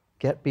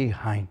 Get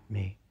behind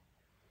me.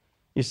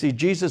 You see,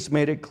 Jesus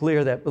made it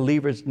clear that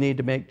believers need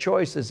to make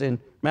choices. In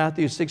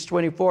Matthew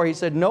 6:24, he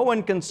said, no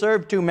one can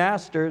serve two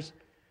masters,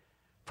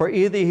 for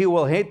either he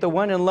will hate the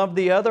one and love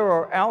the other,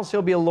 or else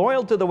he'll be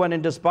loyal to the one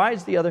and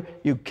despise the other.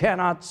 You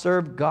cannot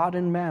serve God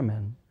and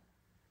mammon.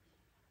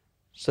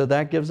 So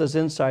that gives us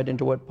insight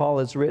into what Paul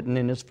has written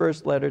in his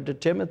first letter to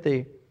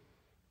Timothy.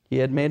 He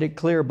had made it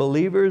clear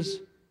believers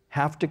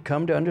have to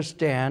come to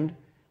understand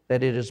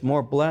that it is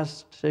more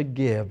blessed to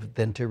give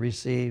than to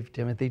receive.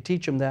 Timothy,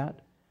 teach him that.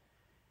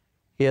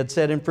 He had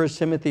said in 1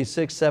 Timothy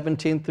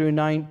 6:17 through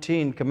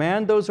 19,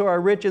 command those who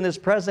are rich in this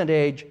present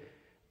age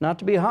not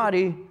to be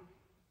haughty,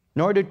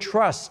 nor to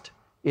trust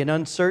in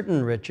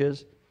uncertain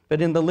riches,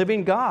 but in the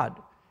living God,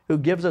 who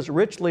gives us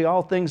richly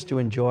all things to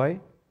enjoy.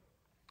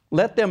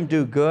 Let them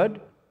do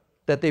good,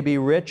 that they be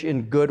rich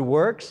in good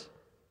works,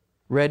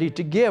 ready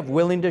to give,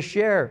 willing to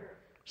share,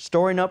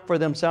 storing up for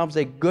themselves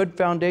a good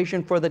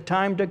foundation for the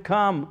time to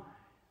come,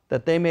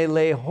 that they may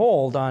lay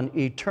hold on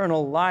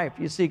eternal life.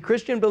 You see,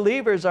 Christian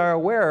believers are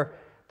aware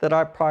that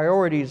our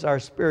priorities are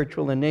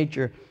spiritual in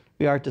nature.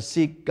 We are to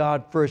seek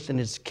God first and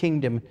His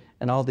kingdom,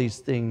 and all these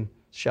things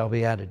shall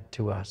be added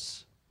to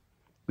us.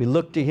 We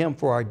look to Him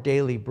for our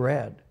daily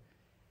bread.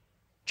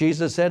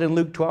 Jesus said in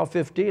Luke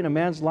 12:15, a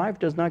man's life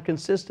does not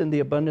consist in the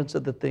abundance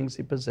of the things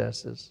he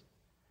possesses.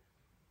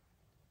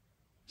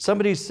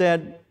 Somebody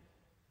said,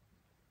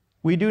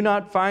 we do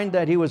not find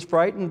that he was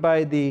frightened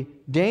by the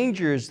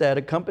dangers that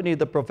accompany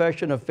the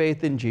profession of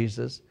faith in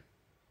Jesus.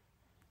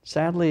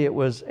 Sadly, it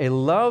was a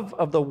love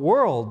of the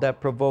world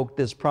that provoked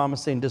this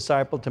promising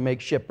disciple to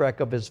make shipwreck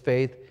of his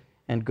faith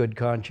and good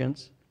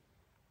conscience.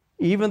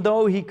 Even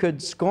though he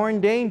could scorn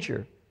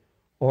danger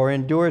or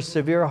endure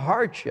severe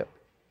hardship,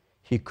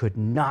 he could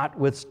not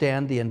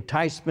withstand the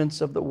enticements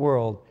of the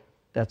world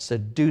that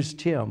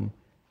seduced him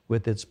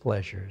with its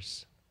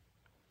pleasures.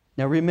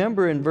 Now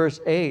remember in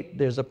verse 8,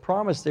 there's a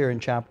promise there in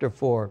chapter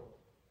 4.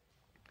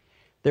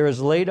 There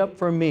is laid up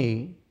for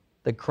me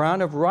the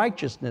crown of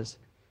righteousness,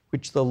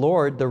 which the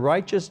Lord, the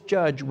righteous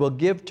judge, will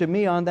give to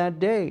me on that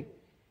day,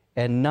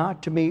 and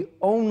not to me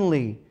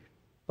only,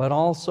 but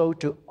also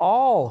to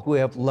all who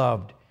have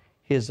loved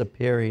His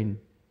appearing.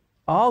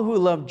 All who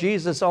love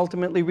Jesus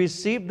ultimately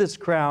receive this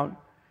crown,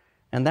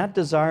 and that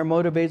desire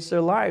motivates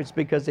their lives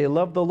because they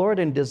love the Lord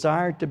and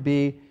desire to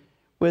be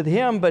with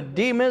Him. But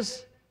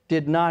Demas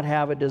did not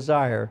have a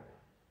desire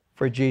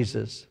for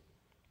Jesus.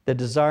 The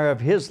desire of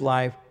his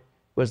life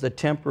was the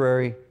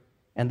temporary,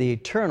 and the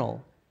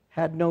eternal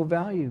had no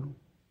value.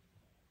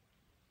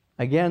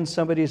 Again,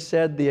 somebody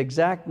said the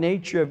exact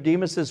nature of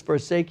Demas's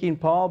forsaking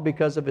Paul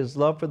because of his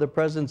love for the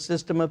present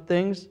system of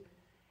things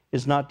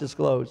is not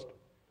disclosed.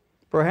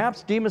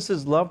 Perhaps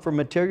Demas's love for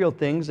material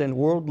things and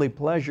worldly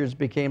pleasures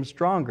became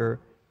stronger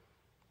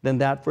than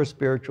that for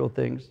spiritual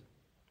things.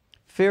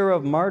 Fear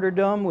of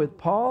martyrdom with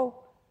Paul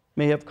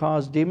may have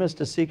caused Demas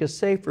to seek a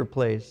safer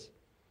place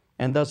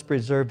and thus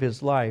preserve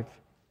his life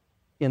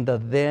in the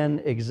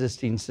then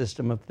existing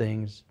system of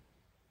things.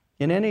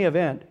 In any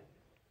event,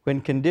 when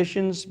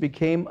conditions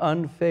became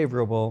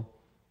unfavorable,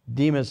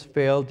 Demas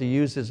failed to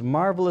use his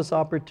marvelous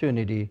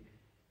opportunity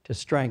to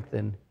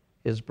strengthen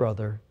his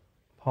brother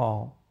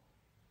Paul.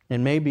 It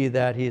may be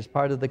that he is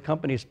part of the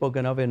company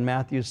spoken of in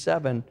Matthew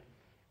 7,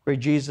 where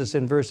Jesus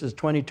in verses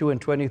 22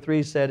 and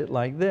 23 said it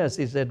like this.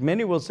 He said,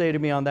 many will say to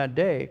me on that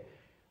day,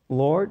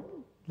 Lord,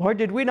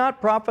 did we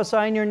not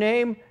prophesy in your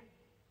name?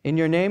 In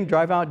your name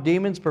drive out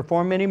demons,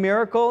 perform many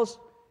miracles?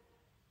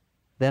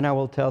 Then I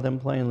will tell them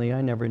plainly,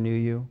 I never knew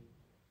you.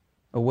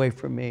 Away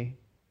from me,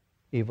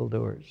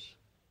 evildoers.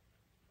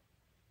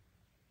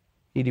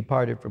 He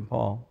departed from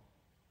Paul.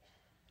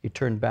 He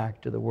turned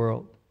back to the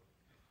world.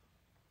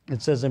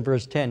 It says in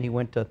verse 10, he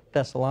went to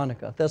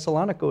Thessalonica.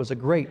 Thessalonica was a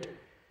great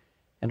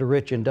and a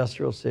rich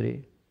industrial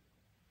city.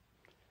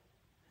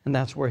 And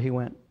that's where he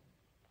went.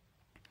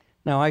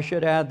 Now, I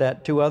should add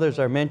that two others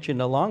are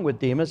mentioned along with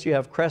Demas. You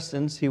have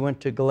Crescens, he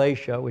went to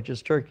Galatia, which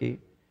is Turkey.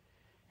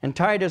 And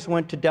Titus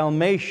went to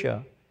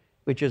Dalmatia,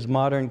 which is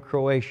modern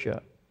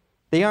Croatia.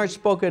 They aren't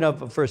spoken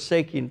of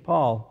forsaking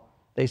Paul.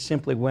 They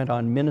simply went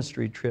on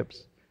ministry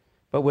trips.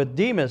 But with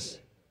Demas,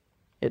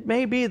 it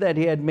may be that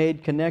he had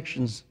made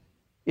connections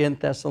in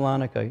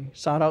Thessalonica. He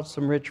sought out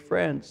some rich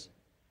friends.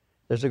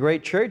 There's a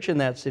great church in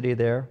that city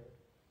there.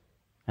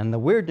 And the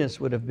weirdness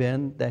would have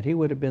been that he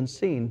would have been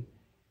seen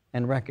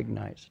and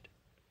recognized.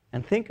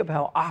 And think of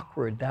how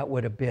awkward that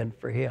would have been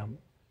for him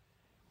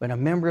when a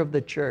member of the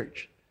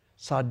church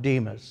saw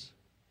Demas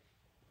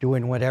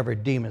doing whatever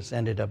Demas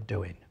ended up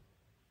doing.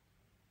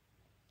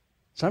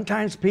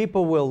 Sometimes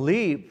people will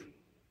leave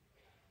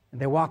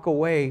and they walk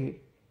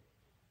away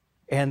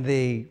and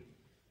they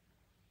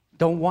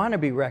don't want to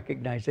be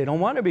recognized. They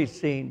don't want to be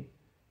seen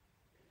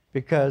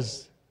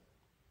because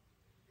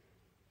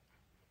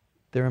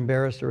they're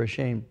embarrassed or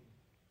ashamed.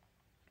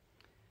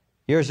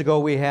 Years ago,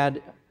 we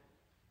had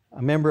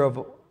a member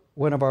of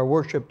one of our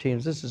worship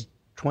teams, this is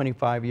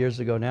 25 years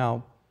ago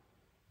now,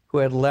 who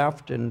had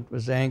left and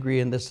was angry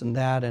and this and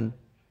that. And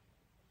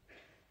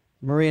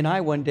Marie and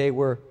I one day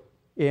were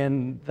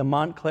in the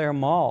Montclair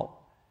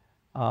Mall.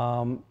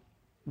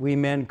 We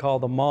men call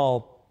the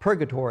mall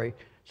Purgatory.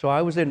 So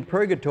I was in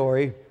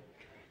Purgatory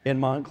in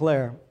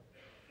Montclair.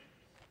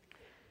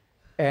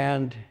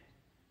 And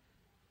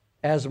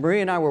as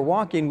Marie and I were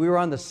walking, we were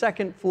on the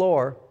second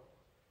floor.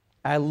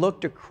 I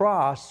looked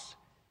across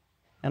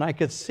and I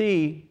could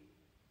see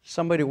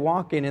somebody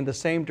walking in the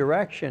same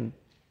direction.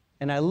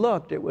 And I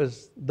looked, it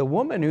was the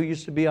woman who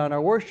used to be on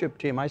our worship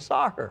team. I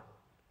saw her.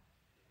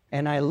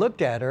 And I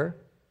looked at her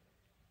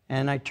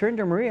and I turned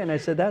to Maria and I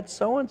said, that's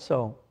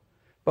so-and-so.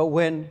 But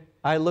when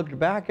I looked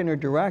back in her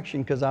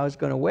direction because I was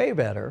going to wave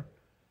at her,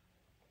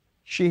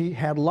 she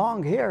had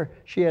long hair.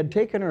 She had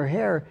taken her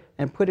hair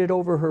and put it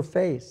over her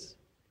face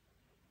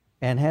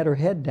and had her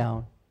head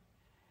down,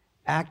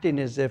 acting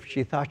as if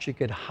she thought she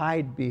could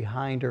hide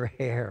behind her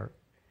hair.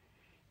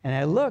 And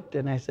I looked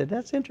and I said,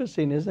 that's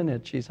interesting, isn't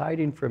it? She's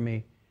hiding from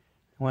me.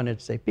 I wanted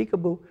to say,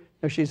 peekaboo.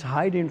 No, she's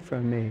hiding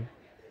from me.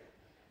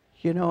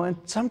 You know, and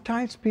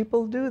sometimes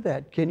people do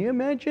that. Can you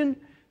imagine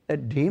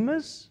that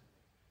Demas?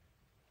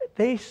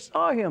 They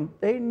saw him.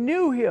 They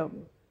knew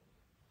him.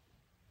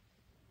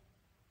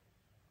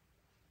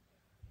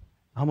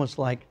 Almost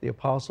like the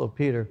Apostle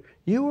Peter.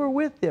 You were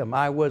with him.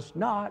 I was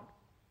not.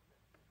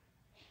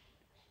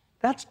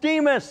 That's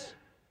Demas.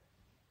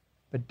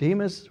 But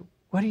Demas,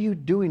 what are you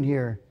doing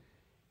here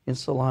in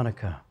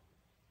Salonica?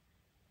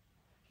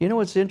 You know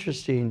what's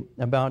interesting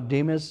about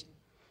Demas?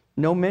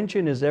 No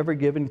mention is ever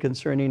given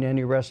concerning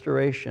any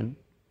restoration.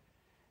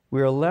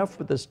 We are left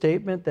with the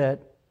statement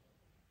that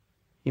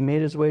he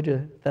made his way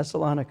to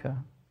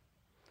Thessalonica.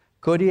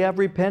 Could he have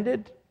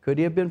repented? Could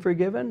he have been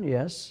forgiven?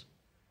 Yes.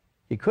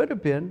 He could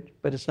have been,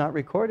 but it's not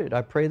recorded.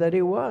 I pray that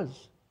he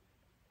was.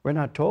 We're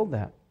not told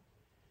that.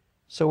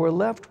 So we're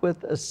left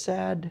with a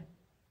sad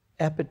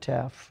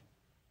epitaph.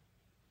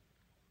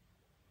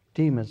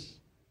 Demas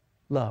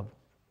loved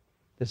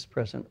this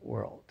present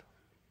world.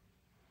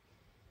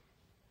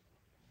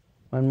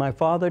 When my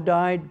father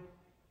died,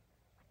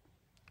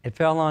 it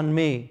fell on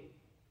me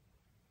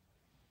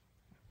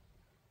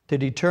to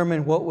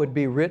determine what would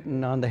be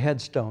written on the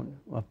headstone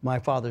of my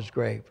father's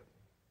grave.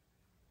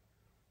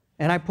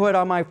 And I put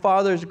on my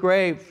father's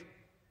grave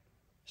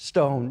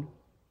stone,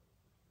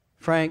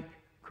 Frank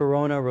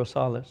Corona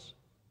Rosales.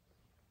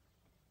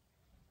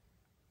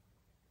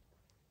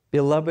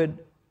 Beloved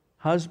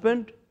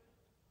husband,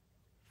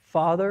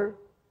 father,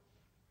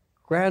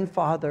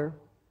 grandfather,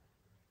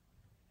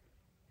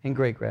 and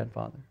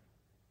great-grandfather.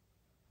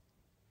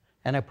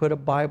 And I put a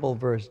Bible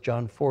verse,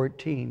 John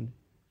 14,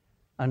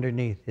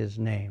 underneath his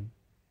name,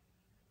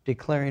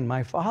 declaring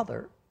my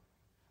father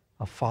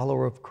a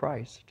follower of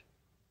Christ.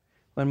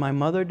 When my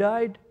mother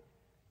died,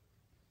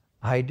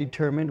 I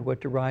determined what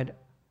to write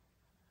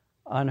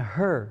on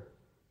her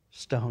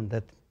stone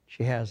that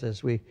she has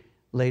as we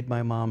laid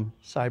my mom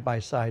side by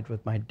side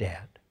with my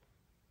dad.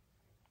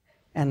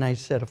 And I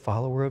said, a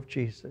follower of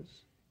Jesus.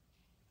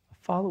 A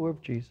follower of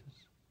Jesus.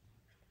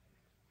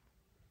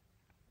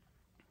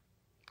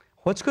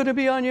 What's going to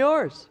be on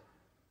yours?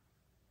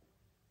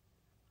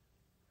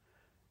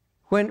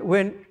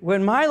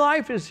 When my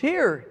life is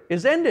here,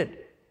 is ended,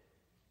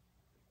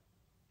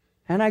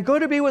 and I go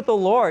to be with the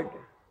Lord,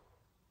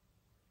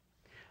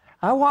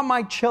 I want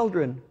my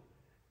children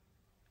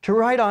to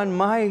write on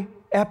my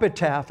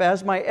epitaph,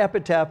 as my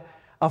epitaph,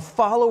 a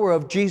follower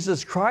of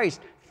Jesus Christ,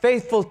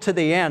 faithful to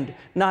the end.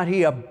 Not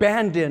he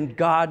abandoned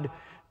God,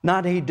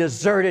 not he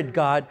deserted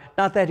God,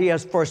 not that he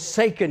has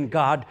forsaken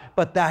God,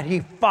 but that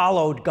he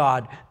followed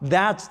God.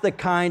 That's the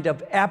kind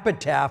of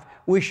epitaph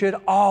we should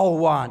all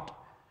want.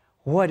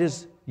 What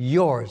is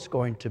yours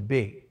going to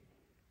be?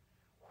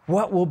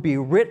 What will be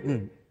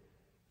written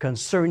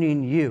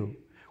concerning you?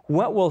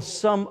 What will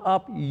sum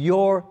up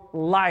your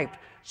life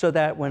so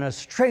that when a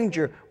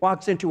stranger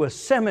walks into a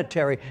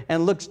cemetery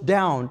and looks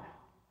down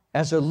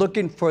as they're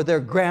looking for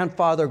their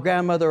grandfather,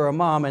 grandmother, or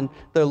mom, and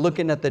they're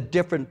looking at the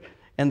different,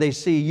 and they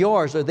see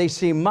yours or they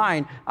see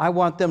mine, I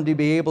want them to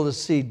be able to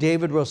see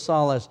David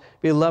Rosales,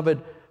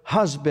 beloved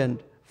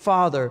husband,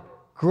 father,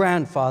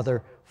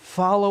 grandfather,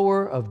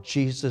 follower of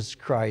Jesus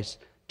Christ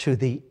to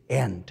the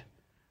end.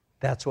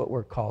 That's what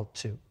we're called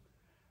to.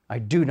 I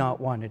do not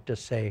want it to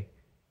say,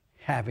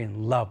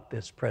 having loved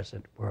this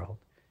present world,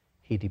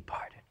 he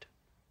departed.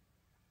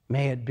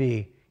 May it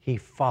be he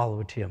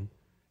followed him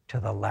to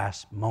the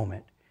last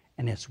moment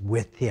and is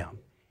with him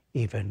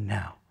even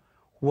now.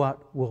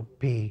 What will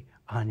be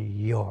on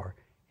your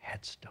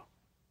headstone?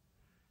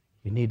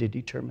 You need to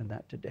determine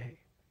that today.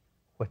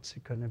 What's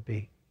it going to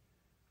be?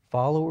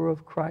 Follower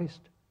of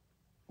Christ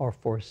or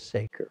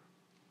forsaker?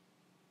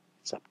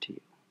 It's up to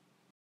you.